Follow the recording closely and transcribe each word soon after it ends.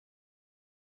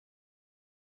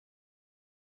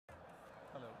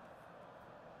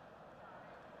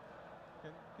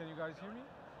Can you guys hear me?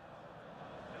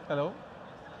 Hello?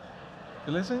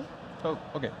 You listen? Oh,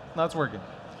 okay. Now it's working.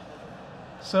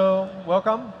 So,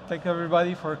 welcome. Thank you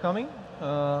everybody for coming.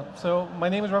 So, my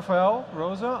name is Rafael,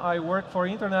 Rosa. I work for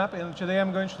Internap, and today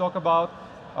I'm going to talk about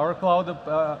our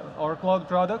cloud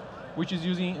product, which is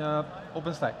using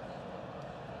OpenStack.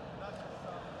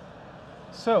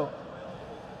 So,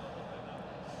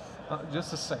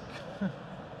 just a sec.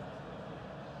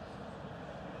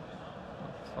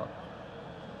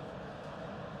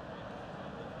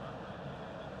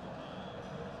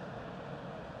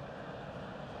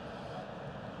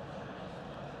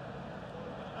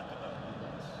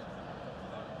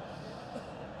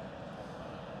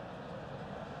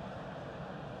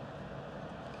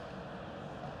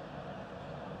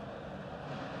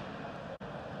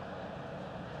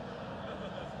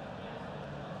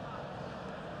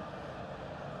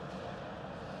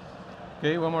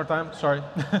 Okay, one more time, sorry.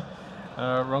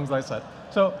 Wrong slide set.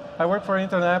 So I work for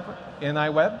Internap in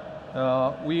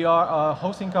iWeb. We are a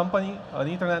hosting company, an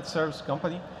internet service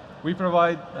company. We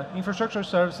provide infrastructure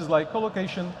services like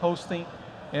colocation, hosting,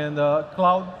 and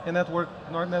cloud and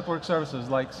network services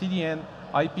like CDN,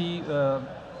 IP,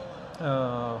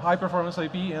 high performance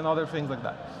IP, and other things like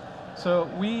that. So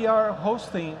we are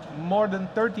hosting more than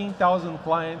 13,000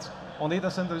 clients on data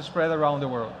centers spread around the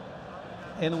world.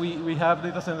 And we have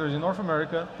data centers in North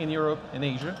America, in Europe, and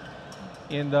Asia.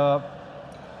 And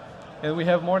we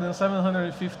have more than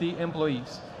 750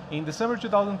 employees. In December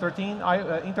 2013,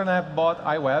 Internap bought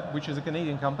iWeb, which is a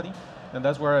Canadian company, and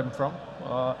that's where I'm from.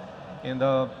 And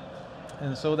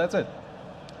so that's it.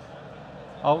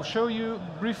 I'll show you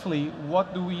briefly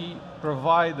what do we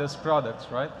provide as products,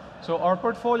 right? So our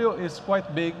portfolio is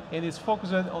quite big, and it's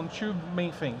focused on two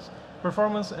main things: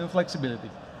 performance and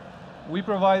flexibility. We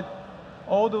provide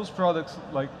all those products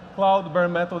like cloud, bare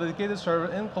metal, dedicated server,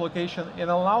 and colocation, and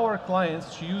allow our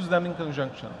clients to use them in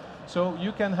conjunction. So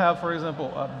you can have, for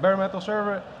example, a bare metal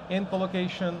server and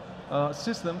colocation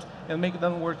systems and make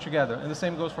them work together, and the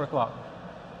same goes for cloud.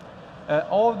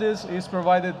 All of this is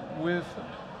provided with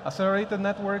accelerated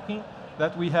networking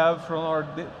that we have from our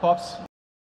POPs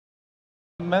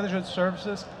managed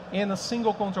services and a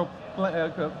single control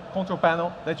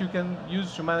panel that you can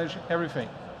use to manage everything.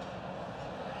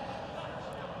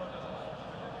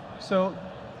 So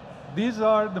these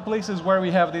are the places where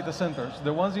we have data centers.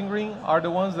 The ones in green are the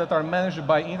ones that are managed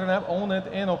by Internap, owned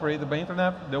and operated by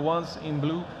Internap. The ones in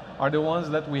blue are the ones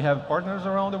that we have partners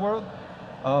around the world.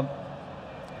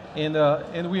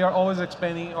 And we are always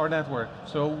expanding our network.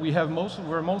 So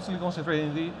we're mostly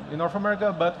concentrated in North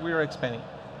America, but we are expanding.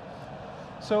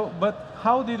 So, but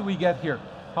how did we get here?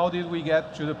 How did we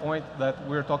get to the point that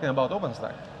we're talking about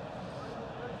OpenStack?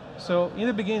 So in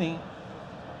the beginning,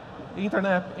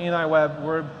 Internap and iWeb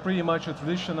were pretty much a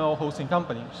traditional hosting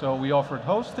company. So we offered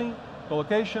hosting,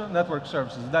 colocation, network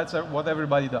services. That's what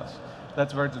everybody does.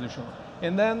 That's very traditional.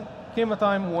 And then came a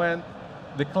time when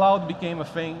the cloud became a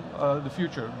thing, the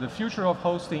future. The future of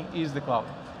hosting is the cloud.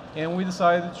 And we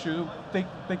decided to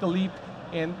take a leap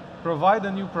and provide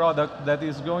a new product that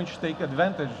is going to take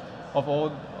advantage of all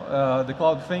the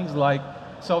cloud things like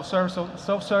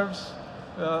self-service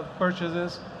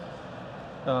purchases,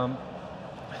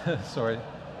 sorry,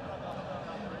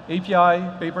 API,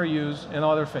 pay-per-use, and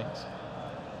other things.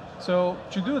 So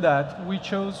to do that, we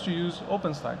chose to use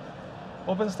OpenStack.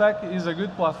 OpenStack is a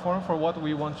good platform for what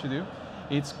we want to do.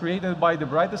 It's created by the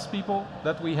brightest people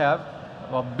that we have,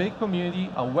 a big community,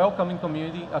 a welcoming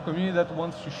community, a community that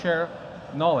wants to share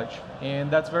knowledge, and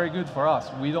that's very good for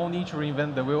us. We don't need to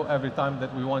reinvent the wheel every time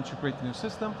that we want to create a new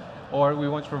system or we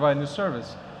want to provide a new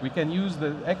service. We can use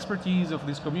the expertise of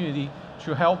this community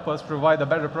to help us provide a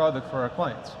better product for our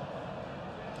clients.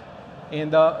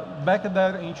 And back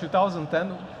there in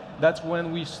 2010, that's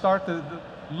when we started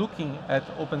looking at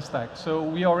OpenStack. So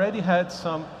we already had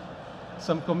some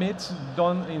commits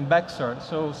done in Baxter.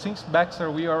 So since Baxter,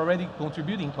 we are already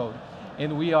contributing code,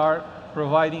 and we are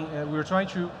providing, we're trying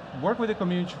to work with the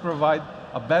community to provide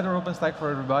a better OpenStack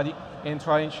for everybody and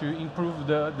trying to improve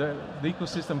the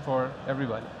ecosystem for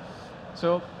everybody.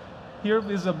 So here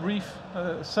is a brief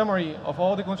summary of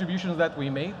all the contributions that we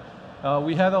made.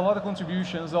 We had a lot of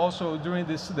contributions also during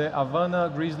the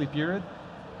Havana Grizzly period.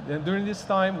 And during this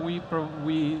time,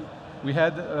 we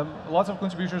had lots of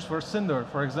contributions for Cinder,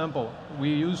 for example. We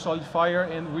use SolidFire,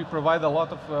 and we provide a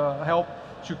lot of help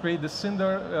to create the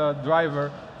Cinder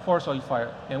driver for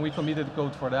SolidFire, and we committed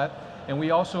code for that. And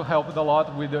we also helped a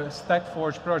lot with the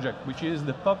StackForge project, which is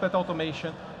the Puppet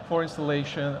automation for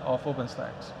installation of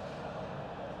OpenStacks.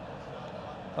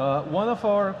 One of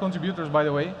our contributors, by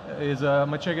the way, is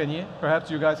Mathieu Gagné.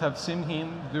 Perhaps you guys have seen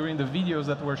him during the videos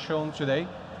that were shown today.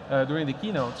 during the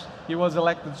keynotes, he was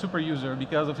elected super user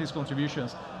because of his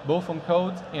contributions, both on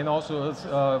code and also as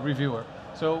a reviewer.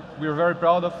 So we're very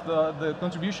proud of the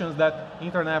contributions that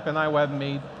Internap and iWeb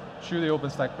made to the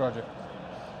OpenStack project.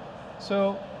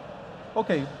 So,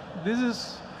 okay, this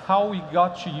is how we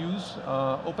got to use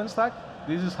OpenStack.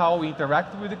 This is how we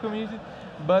interact with the community.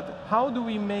 But how do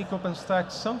we make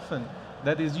OpenStack something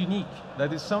that is unique,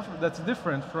 that is something that's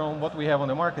different from what we have on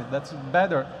the market, that's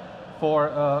better for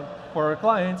our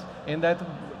clients, and that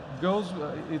goes,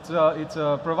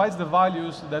 provides the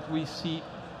values that we see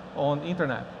on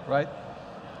Internap, right?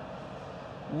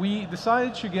 We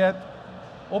decided to get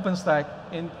OpenStack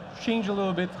and change a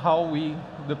little bit how we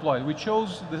deploy. We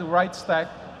chose the right stack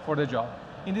for the job.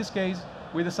 In this case,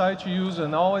 we decided to use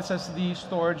an all-SSD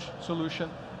storage solution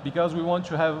because we want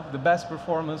to have the best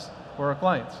performance for our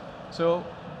clients. So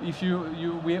if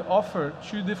we offer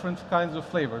two different kinds of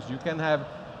flavors. You can have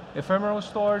ephemeral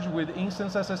storage with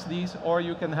instance SSDs, or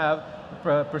you can have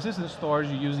persistent storage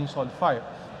using SolidFire.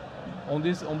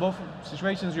 On both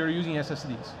situations, you're using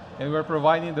SSDs, and we're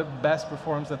providing the best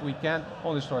performance that we can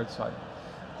on the storage side.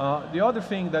 The other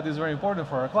thing that is very important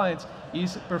for our clients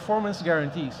is performance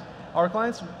guarantees. Our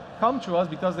clients come to us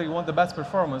because they want the best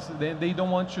performance. They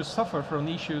don't want to suffer from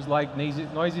issues like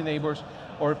noisy neighbors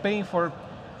or paying for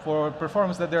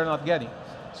performance that they're not getting.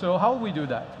 So how do we do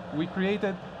that? We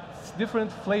created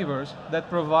different flavors that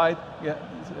provide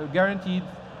guaranteed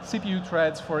CPU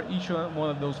threads for each one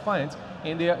of those clients,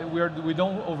 and we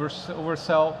don't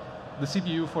oversell the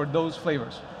CPU for those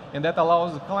flavors. And that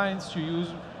allows the clients to use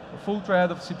a full thread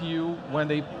of CPU when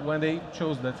they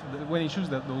choose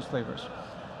those flavors.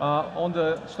 On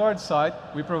the storage side,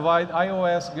 we provide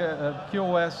iOS,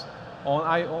 QoS on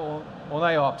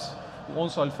IOPS, on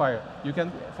SolidFire. You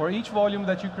can, for each volume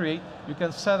that you create, you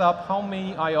can set up how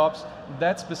many IOPS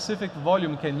that specific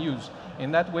volume can use.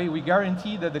 And that way, we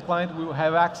guarantee that the client will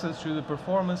have access to the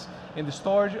performance and the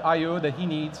storage I/O that he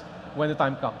needs when the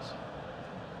time comes.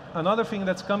 Another thing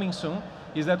that's coming soon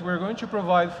is that we're going to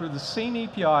provide through the same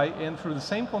API and through the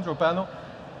same control panel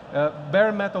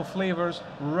bare metal flavors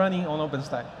running on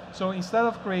OpenStack. So instead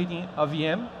of creating a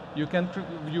VM,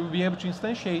 you'll be able to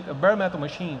instantiate a bare metal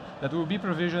machine that will be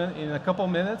provisioned in a couple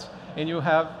minutes, and you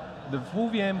have the full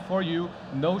VM for you,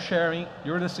 no sharing,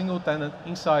 you're the single tenant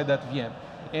inside that VM.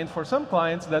 And for some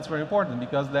clients, that's very important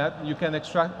because that you can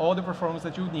extract all the performance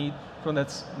that you need from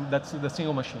that's the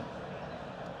single machine.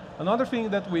 Another thing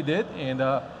that we did, and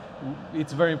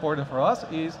it's very important for us,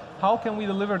 is how can we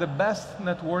deliver the best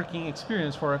networking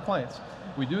experience for our clients?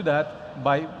 We do that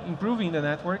by improving the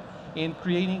network and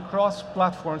creating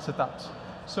cross-platform setups.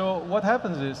 So what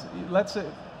happens is, let's say,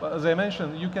 as I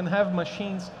mentioned, you can have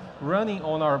machines running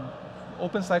on our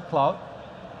OpenStack cloud,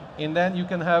 and then you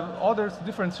can have other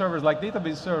different servers, like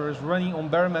database servers, running on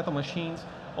bare metal machines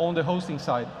on the hosting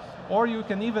side. Or you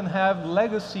can even have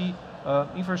legacy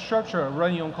infrastructure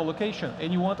running on colocation,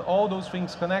 and you want all those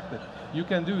things connected. You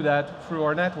can do that through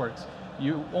our networks.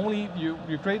 You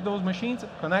create those machines,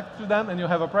 connect to them, and you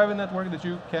have a private network that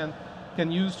you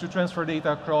can use to transfer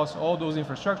data across all those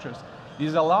infrastructures.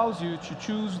 This allows you to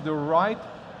choose the right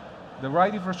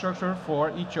infrastructure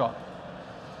for each job.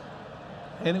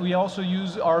 And we also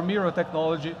use our Miro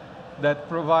technology that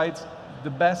provides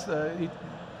the best,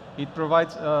 it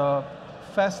provides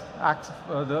fast access,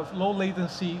 the low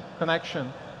latency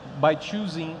connection by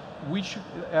choosing which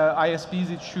ISPs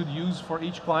it should use for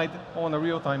each client on a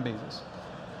real-time basis.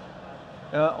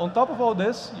 On top of all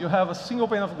this, you have a single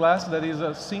pane of glass that is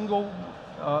a single,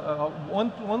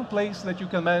 one place that you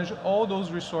can manage all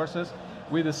those resources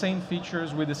with the same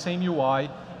features, with the same UI,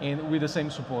 and with the same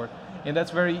support. And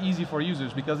that's very easy for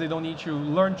users because they don't need to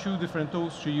learn two different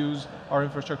tools to use our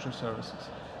infrastructure services.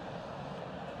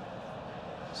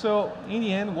 So in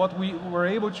the end, what we were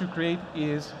able to create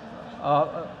is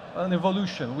an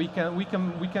evolution. We can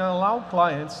allow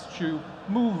clients to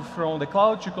move from the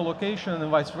cloud to colocation and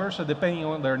vice versa, depending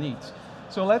on their needs.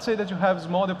 So let's say that you have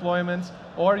small deployments,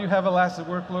 or you have elastic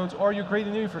workloads, or you create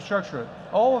a new infrastructure.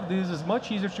 All of this is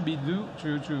much easier to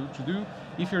do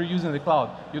if you're using the cloud.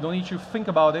 You don't need to think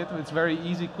about it. It's very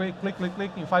easy, quick, click, click,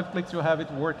 click. In 5 clicks, you have it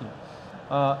working.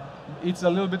 It's a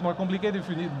little bit more complicated if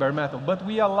you need bare metal, but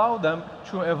we allow them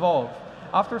to evolve.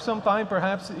 After some time,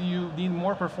 perhaps you need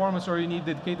more performance or you need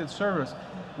dedicated servers.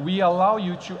 We allow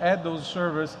you to add those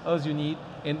servers as you need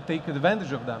and take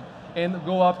advantage of them and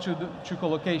go up to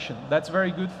colocation. That's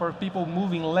very good for people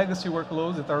moving legacy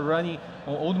workloads that are running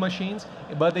on old machines,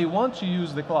 but they want to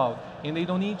use the cloud, and they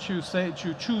don't need to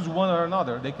choose one or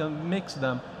another. They can mix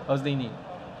them as they need.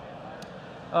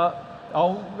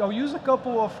 I'll use a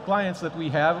couple of clients that we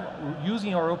have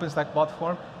using our OpenStack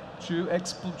platform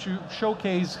to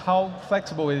showcase how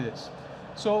flexible it is.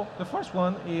 So the first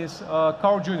one is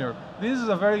Carl Jr. This is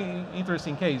a very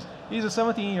interesting case. He's a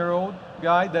 17-year-old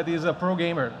guy that is a pro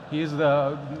gamer. He is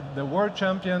the world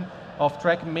champion of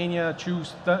Trackmania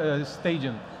 2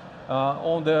 stadium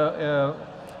on the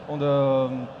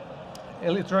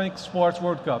Electronic Sports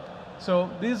World Cup. So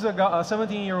this is a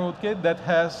 17-year-old kid that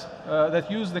has that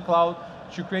used the cloud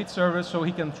to create servers so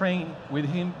he can train with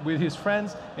his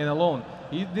friends and alone.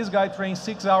 This guy trains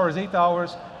 6 hours, 8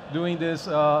 hours doing this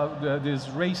this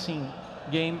racing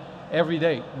game every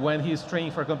day when he's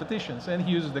training for competitions, and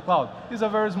he uses the cloud. He's a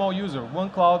very small user. One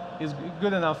cloud is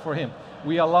good enough for him.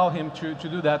 We allow him to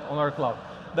do that on our cloud.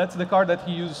 That's the card that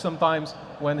he uses sometimes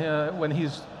when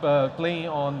he's playing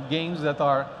on games that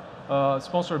are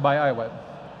sponsored by iWeb.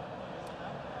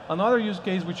 Another use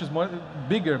case which is much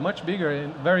bigger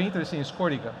and very interesting is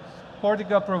Cortica.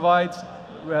 Cortica provides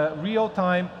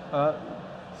real-time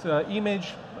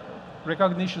image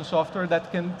recognition software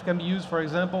that can be used, for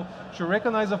example, to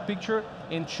recognize a picture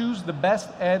and choose the best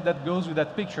ad that goes with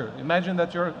that picture. Imagine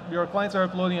that your clients are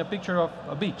uploading a picture of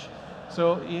a beach.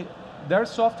 So their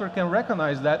software can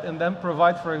recognize that and then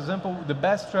provide, for example, the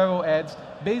best travel ads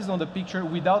based on the picture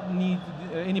without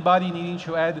anybody needing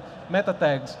to add meta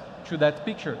tags to that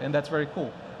picture, and that's very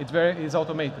cool. It's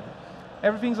automated.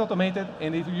 Everything's automated,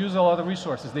 and it uses a lot of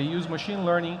resources. They use machine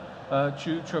learning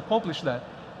to accomplish that.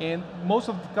 And most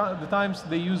of the times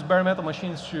they use bare metal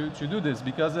machines to do this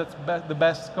because that's the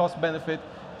best cost benefit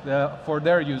for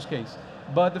their use case.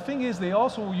 But the thing is, they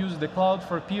also use the cloud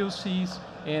for POCs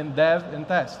and dev and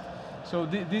test. So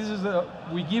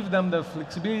we give them the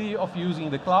flexibility of using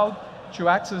the cloud to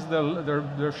access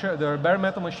their bare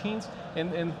metal machines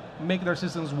and make their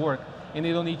systems work. And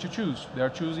they don't need to choose. They're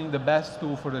choosing the best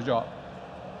tool for the job.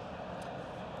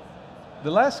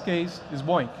 The last case is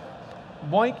Boink.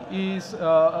 Boink is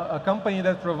a company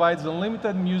that provides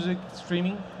unlimited music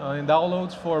streaming and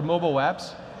downloads for mobile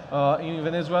apps in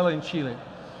Venezuela and Chile.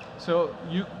 So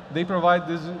they provide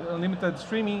this unlimited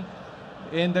streaming,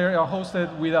 and they are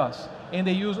hosted with us. And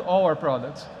they use all our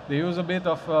products. They use a bit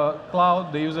of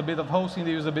cloud, they use a bit of hosting,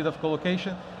 they use a bit of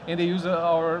colocation, and they use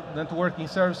our networking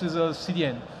services as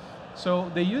CDN.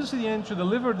 So they use CDN to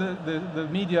deliver the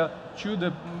media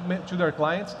to their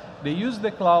clients. They use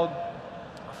the cloud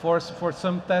for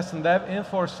some test and dev, and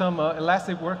for some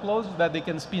elastic workloads that they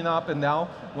can spin up and down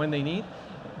when they need.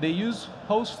 They use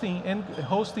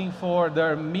hosting for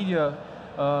their media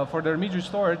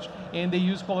storage, and they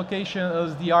use colocation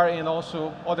as DR and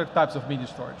also other types of media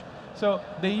storage. So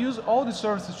they use all the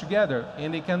services together,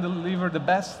 and they can deliver the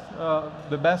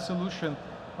best solution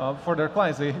for their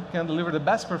clients. They can deliver the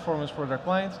best performance for their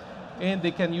clients, and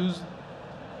they can use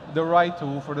the right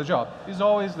tool for the job. It's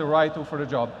always the right tool for the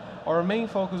job. Our main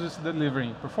focus is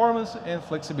delivering performance and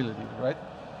flexibility, right?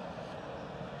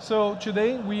 So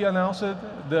today we announced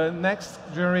the next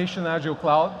generation Agile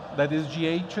Cloud that is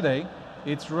GA today.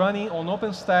 It's running on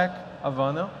OpenStack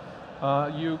Havana.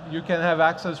 You can have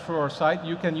access for our site.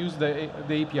 You can use the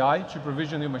API to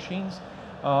provision new machines.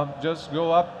 Just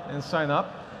go up and sign up.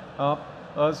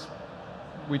 As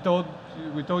we told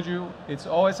you, it's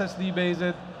all-SSD based.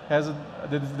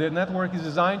 The network is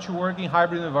designed to work in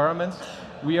hybrid environments.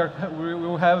 We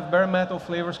will have bare metal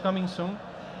flavors coming soon,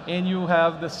 and you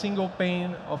have the single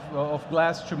pane of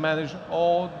glass to manage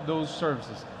all those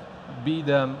services, be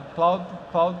them cloud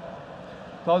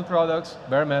products,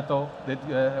 bare metal,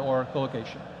 or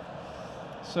colocation.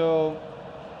 So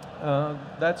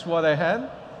that's what I had.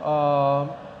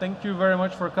 Thank you very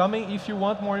much for coming. If you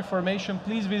want more information,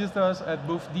 please visit us at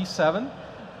booth D7.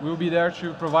 We'll be there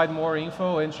to provide more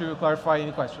info and to clarify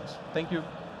any questions. Thank you.